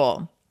closer to a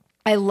goal?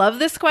 I love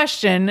this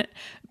question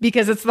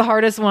because it's the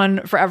hardest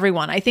one for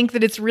everyone. I think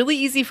that it's really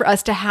easy for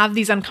us to have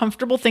these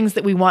uncomfortable things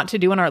that we want to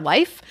do in our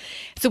life.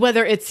 So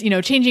whether it's,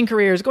 changing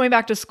careers, going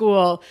back to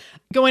school,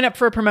 going up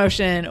for a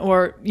promotion,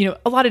 or,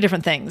 a lot of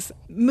different things,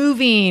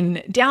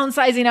 moving,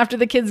 downsizing after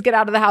the kids get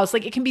out of the house.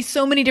 Like it can be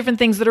so many different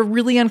things that are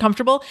really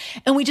uncomfortable.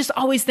 And we just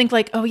always think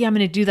like, oh yeah, I'm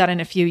going to do that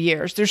in a few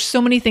years. There's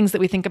so many things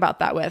that we think about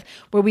that with,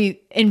 where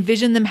we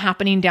envision them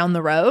happening down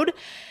the road.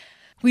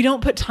 We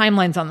don't put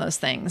timelines on those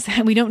things.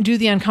 We don't do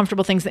the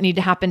uncomfortable things that need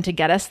to happen to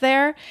get us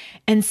there.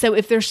 And so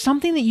if there's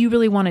something that you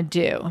really want to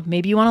do,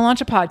 maybe you want to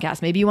launch a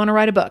podcast, maybe you want to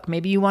write a book,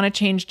 maybe you want to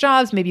change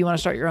jobs, maybe you want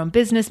to start your own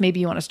business, maybe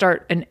you want to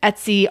start an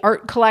Etsy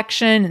art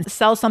collection and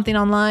sell something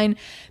online,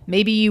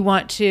 maybe you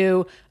want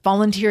to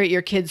volunteer at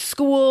your kid's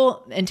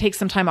school and take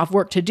some time off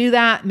work to do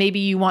that, maybe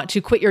you want to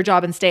quit your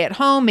job and stay at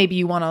home, maybe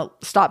you want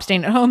to stop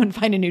staying at home and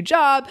find a new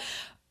job,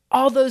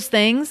 all those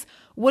things.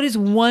 What is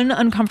one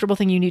uncomfortable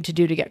thing you need to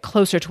do to get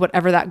closer to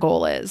whatever that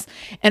goal is?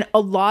 And a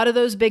lot of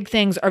those big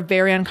things are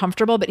very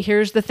uncomfortable, but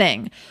here's the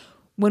thing.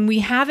 When we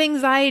have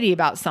anxiety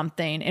about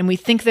something and we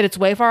think that it's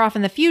way far off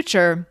in the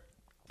future,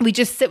 we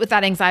just sit with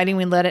that anxiety and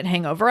we let it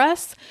hang over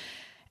us.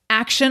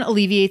 Action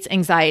alleviates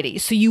anxiety.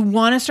 So you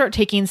want to start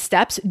taking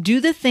steps. Do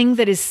the thing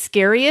that is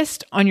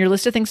scariest on your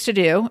list of things to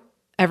do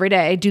every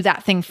day. Do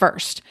that thing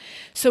first.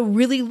 So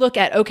really look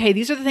at, okay,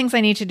 these are the things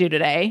I need to do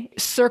today.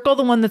 Circle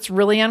the one that's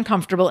really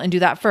uncomfortable and do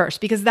that first,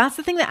 because that's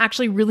the thing that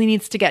actually really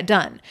needs to get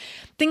done.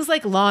 Things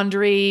like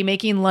laundry,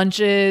 making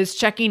lunches,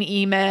 checking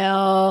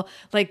email,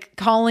 like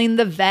calling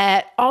the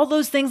vet, all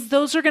those things,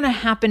 those are going to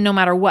happen no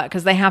matter what,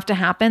 because they have to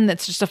happen.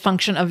 That's just a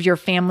function of your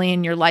family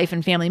and your life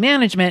and family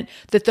management,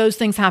 that those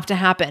things have to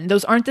happen.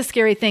 Those aren't the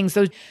scary things.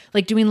 Those,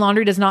 like doing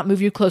laundry, does not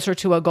move you closer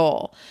to a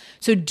goal.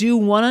 So do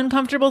one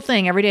uncomfortable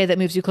thing every day that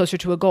moves you closer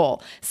to a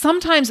goal.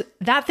 Sometimes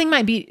that thing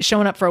might be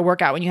showing up for a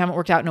workout when you haven't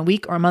worked out in a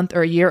week or a month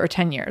or a year or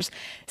 10 years.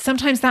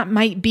 Sometimes that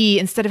might be,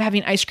 instead of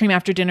having ice cream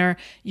after dinner,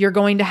 you're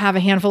going to have a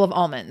handful of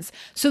almonds.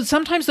 So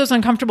sometimes those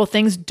uncomfortable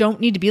things don't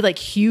need to be like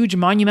huge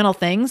monumental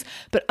things,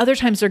 but other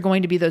times they're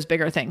going to be those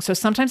bigger things. So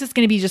sometimes it's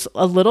going to be just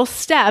a little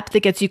step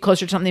that gets you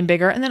closer to something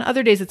bigger. And then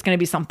other days it's going to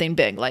be something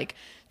big. Like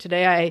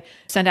today I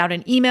sent out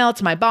an email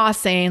to my boss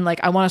saying like,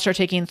 I want to start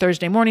taking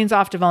Thursday mornings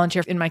off to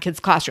volunteer in my kid's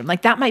classroom.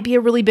 Like that might be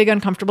a really big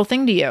uncomfortable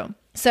thing to you.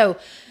 So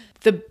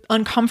the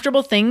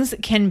uncomfortable things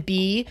can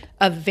be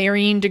of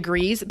varying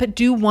degrees, but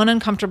do one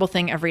uncomfortable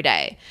thing every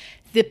day.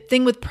 The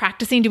thing with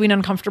practicing doing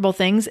uncomfortable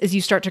things is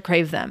you start to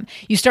crave them.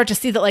 You start to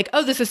see that like,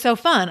 oh, this is so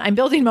fun. I'm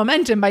building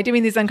momentum by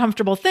doing these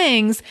uncomfortable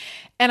things,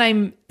 and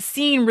I'm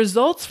seeing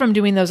results from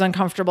doing those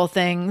uncomfortable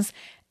things.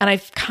 And I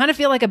kind of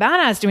feel like a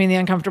badass doing the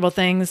uncomfortable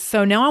things.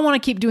 So now I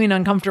want to keep doing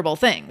uncomfortable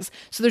things.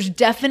 So there's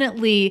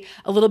definitely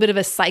a little bit of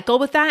a cycle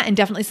with that, and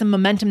definitely some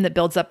momentum that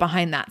builds up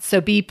behind that. So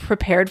be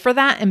prepared for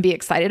that and be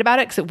excited about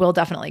it, because it will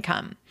definitely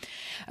come.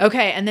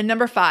 Okay. And then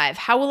number 5,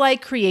 how will I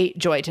create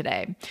joy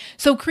today?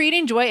 So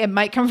creating joy, it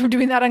might come from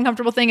doing that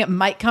uncomfortable thing. It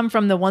might come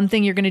from the one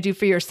thing you're going to do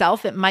for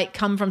yourself. It might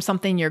come from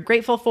something you're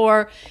grateful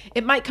for.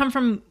 It might come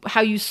from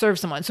how you serve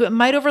someone. So it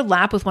might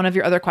overlap with one of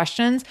your other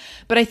questions,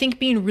 but I think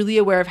being really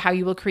aware of how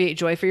you will create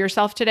joy for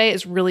yourself today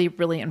is really,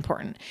 really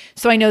important.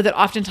 So I know that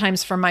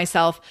oftentimes for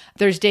myself,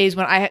 there's days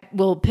when I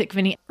will pick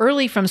Vinny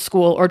early from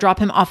school or drop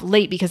him off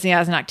late because he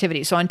has an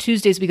activity. So on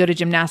Tuesdays, we go to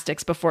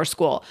gymnastics before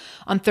school.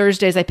 On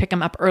Thursdays, I pick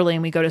him up early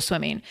and we go to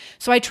swimming.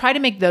 So I try to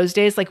make those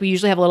days, like we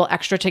usually have a little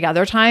extra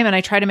together time, and I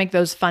try to make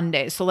those fun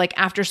days. So like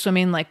after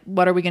swimming, like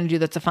what are we going to do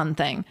that's a fun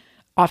thing?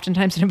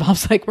 Oftentimes it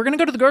involves like, we're going to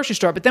go to the grocery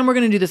store, but then we're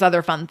going to do this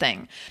other fun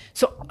thing.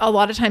 So a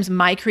lot of times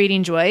my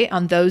creating joy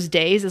on those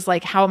days is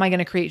like, how am I going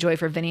to create joy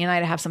for Vinny and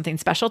I to have something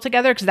special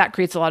together? Because that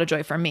creates a lot of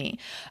joy for me.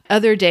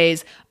 Other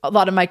days, a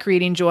lot of my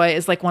creating joy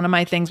is like one of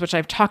my things, which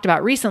I've talked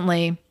about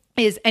recently,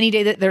 is any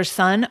day that there's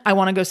sun, I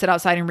want to go sit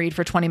outside and read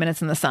for 20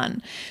 minutes in the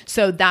sun.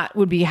 So that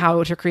would be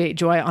how to create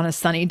joy on a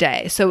sunny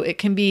day. So it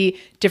can be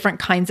different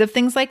kinds of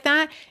things like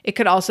that. It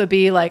could also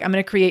be like, I'm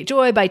going to create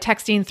joy by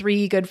texting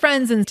 3 good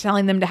friends and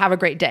telling them to have a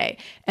great day.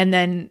 And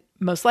then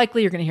most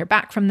likely you're going to hear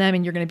back from them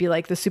and you're going to be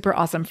like the super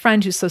awesome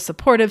friend who's so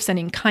supportive,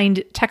 sending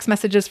kind text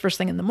messages first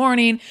thing in the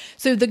morning.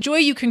 So the joy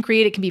you can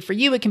create, it can be for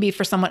you, it can be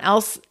for someone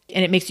else,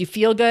 and it makes you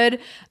feel good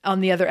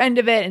on the other end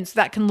of it. And so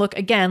that can look,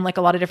 again, like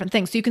a lot of different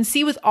things. So you can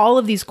see with all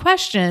of these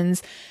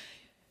questions,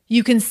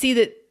 you can see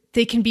that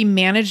they can be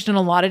managed in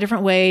a lot of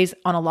different ways,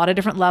 on a lot of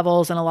different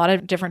levels, and a lot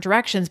of different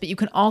directions. But you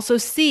can also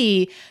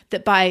see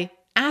that by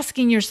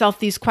asking yourself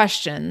these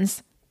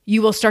questions,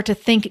 you will start to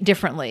think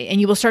differently and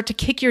you will start to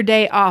kick your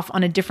day off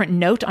on a different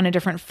note, on a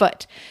different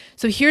foot.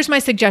 So here's my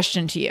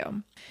suggestion to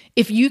you.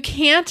 If you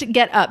can't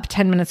get up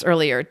 10 minutes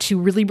earlier to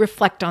really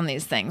reflect on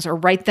these things or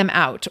write them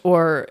out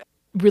or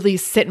really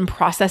sit and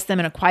process them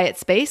in a quiet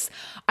space,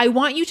 I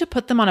want you to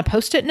put them on a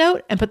Post-it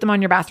note and put them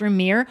on your bathroom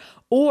mirror,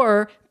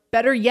 or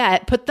better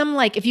yet, put them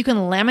like, if you can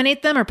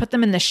laminate them or put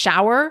them in the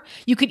shower,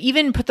 you could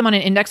even put them on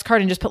an index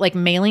card and just put like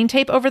mailing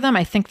tape over them.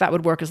 I think that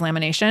would work as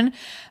lamination.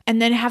 And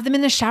then have them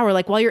in the shower.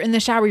 Like while you're in the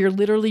shower, you're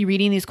literally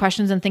reading these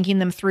questions and thinking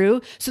them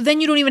through. So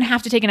then you don't even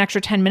have to take an extra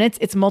 10 minutes.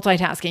 It's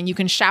multitasking. You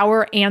can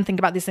shower and think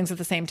about these things at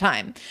the same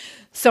time.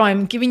 So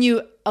I'm giving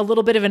you a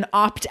little bit of an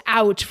opt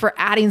out for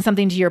adding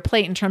something to your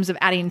plate in terms of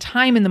adding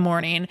time in the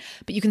morning,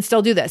 but you can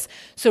still do this.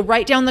 So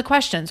write down the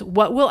questions.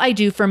 What will I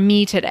do for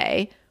me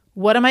today?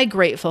 What am I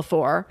grateful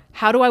for?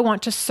 How do I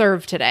want to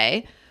serve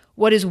today?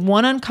 What is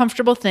one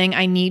uncomfortable thing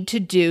I need to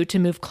do to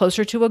move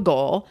closer to a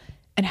goal?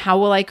 And how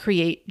will I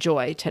create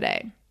joy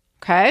today?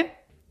 Okay?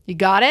 You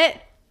got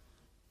it?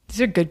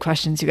 These are good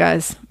questions, you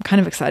guys. I'm kind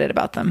of excited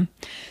about them.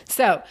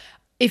 So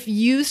if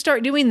you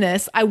start doing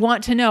this, I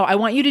want to know. I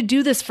want you to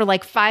do this for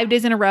like 5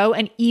 days in a row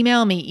and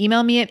email me.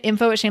 Email me at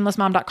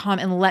info@shamelessmom.com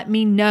and let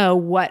me know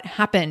what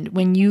happened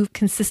when you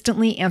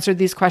consistently answered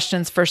these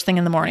questions first thing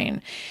in the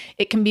morning.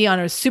 It can be on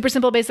a super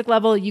simple basic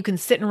level. You can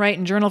sit and write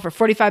and journal for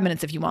 45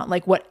 minutes if you want,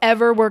 like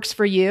whatever works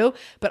for you,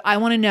 but I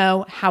want to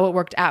know how it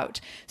worked out.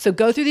 So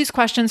go through these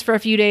questions for a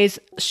few days,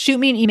 shoot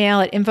me an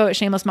email at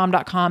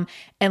info@shamelessmom.com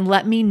and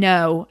let me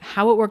know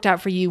how it worked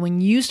out for you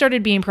when you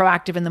started being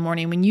proactive in the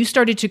morning, when you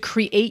started to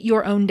create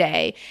your own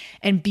day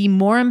and be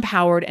more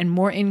empowered and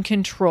more in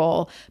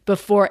control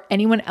before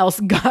anyone else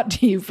got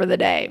to you for the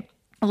day.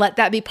 Let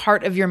that be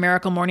part of your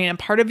miracle morning and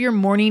part of your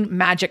morning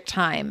magic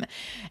time.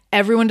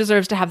 Everyone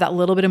deserves to have that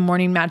little bit of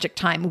morning magic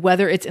time,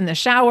 whether it's in the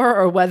shower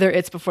or whether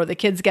it's before the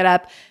kids get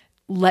up.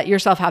 Let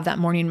yourself have that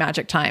morning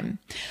magic time.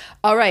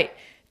 All right.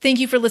 Thank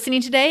you for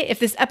listening today. If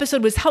this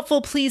episode was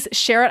helpful, please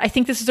share it. I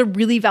think this is a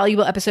really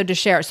valuable episode to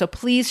share. So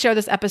please share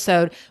this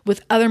episode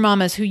with other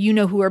mamas who you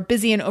know who are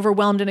busy and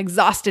overwhelmed and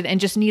exhausted and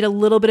just need a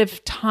little bit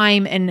of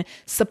time and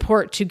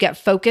support to get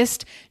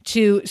focused,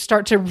 to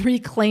start to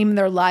reclaim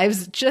their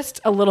lives just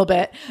a little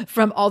bit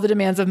from all the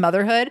demands of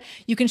motherhood.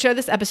 You can share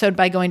this episode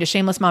by going to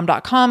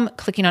shamelessmom.com,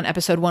 clicking on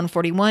episode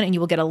 141, and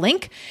you will get a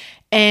link.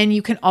 And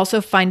you can also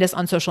find us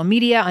on social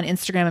media, on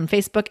Instagram and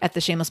Facebook at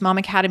the Shameless Mom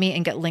Academy,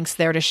 and get links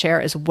there to share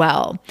as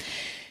well.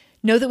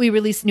 Know that we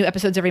release new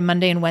episodes every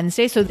Monday and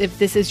Wednesday. So if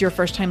this is your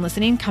first time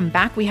listening, come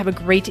back. We have a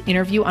great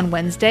interview on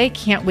Wednesday.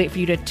 Can't wait for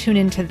you to tune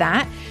into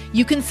that.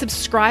 You can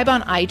subscribe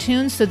on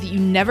iTunes so that you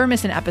never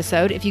miss an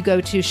episode. If you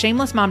go to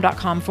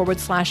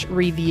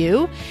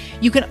shamelessmom.com/review,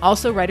 you can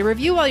also write a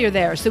review while you're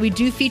there. So we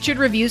do featured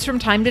reviews from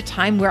time to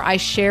time where I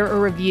share a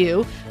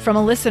review from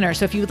a listener.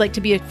 So if you would like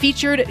to be a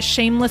featured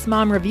Shameless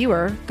Mom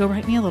reviewer, go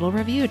write me a little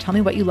review. Tell me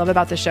what you love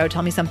about the show.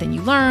 Tell me something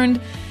you learned.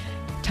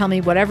 Tell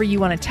me whatever you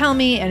want to tell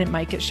me, and it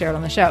might get shared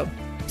on the show.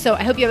 So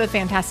I hope you have a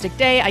fantastic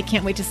day. I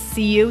can't wait to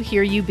see you,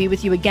 hear you, be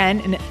with you again,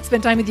 and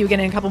spend time with you again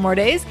in a couple more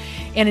days.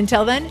 And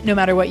until then, no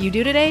matter what you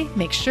do today,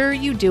 make sure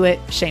you do it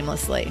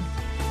shamelessly.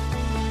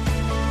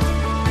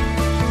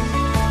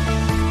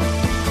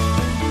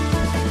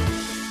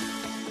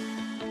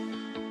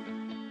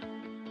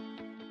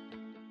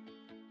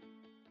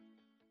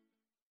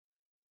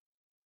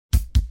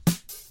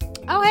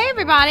 Oh, hey,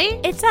 everybody.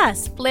 It's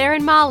us, Blair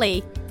and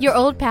Molly, your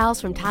old pals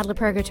from Toddler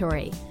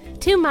Purgatory.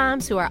 Two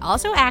moms who are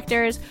also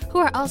actors, who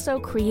are also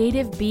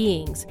creative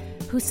beings,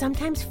 who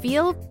sometimes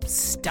feel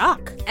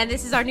stuck. And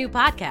this is our new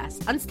podcast,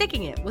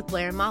 Unsticking It with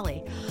Blair and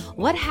Molly.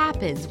 What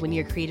happens when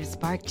your creative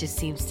spark just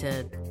seems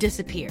to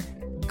disappear?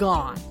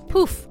 Gone.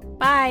 Poof.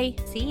 Bye.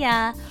 See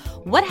ya.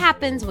 What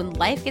happens when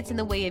life gets in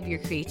the way of your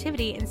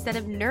creativity instead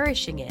of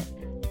nourishing it?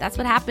 That's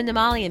what happened to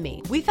Molly and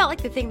me. We felt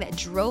like the thing that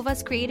drove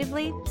us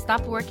creatively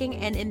stopped working,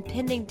 and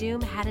impending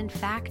doom had in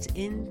fact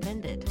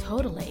impended.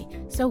 Totally.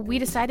 So we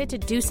decided to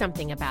do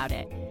something about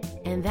it.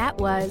 And that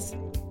was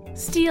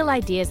steal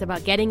ideas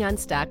about getting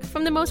unstuck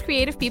from the most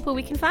creative people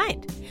we can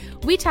find.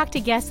 We talked to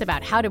guests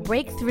about how to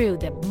break through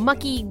the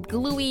mucky,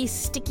 gluey,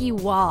 sticky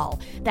wall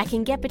that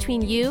can get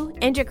between you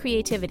and your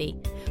creativity.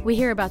 We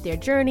hear about their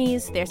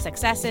journeys, their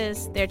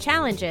successes, their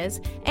challenges,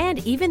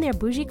 and even their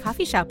bougie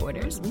coffee shop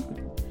orders.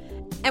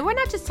 And we're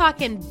not just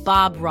talking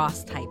Bob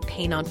Ross type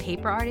paint on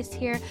paper artists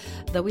here,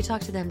 though we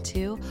talk to them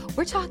too.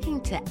 We're talking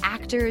to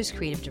actors,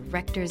 creative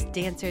directors,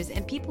 dancers,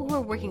 and people who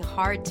are working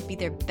hard to be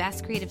their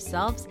best creative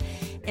selves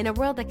in a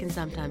world that can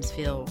sometimes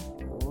feel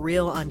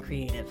real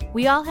uncreative.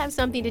 We all have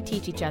something to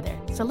teach each other,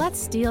 so let's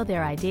steal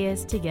their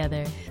ideas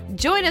together.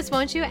 Join us,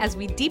 won't you, as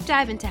we deep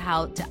dive into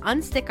how to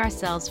unstick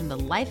ourselves from the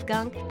life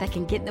gunk that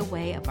can get in the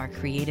way of our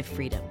creative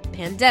freedom.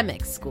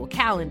 Pandemics, school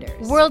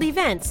calendars, World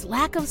events,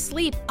 lack of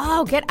sleep.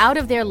 Oh, get out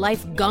of their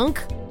life gunk.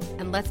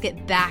 and let's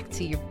get back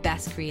to your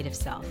best creative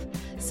self.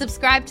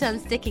 Subscribe to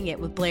Unsticking It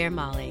with Blair and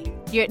Molly.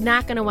 You're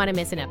not going to want to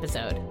miss an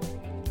episode.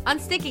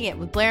 Unsticking It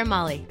with Blair and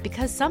Molly,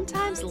 because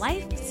sometimes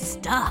life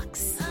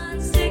sucks.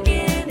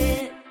 Unsticking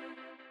it.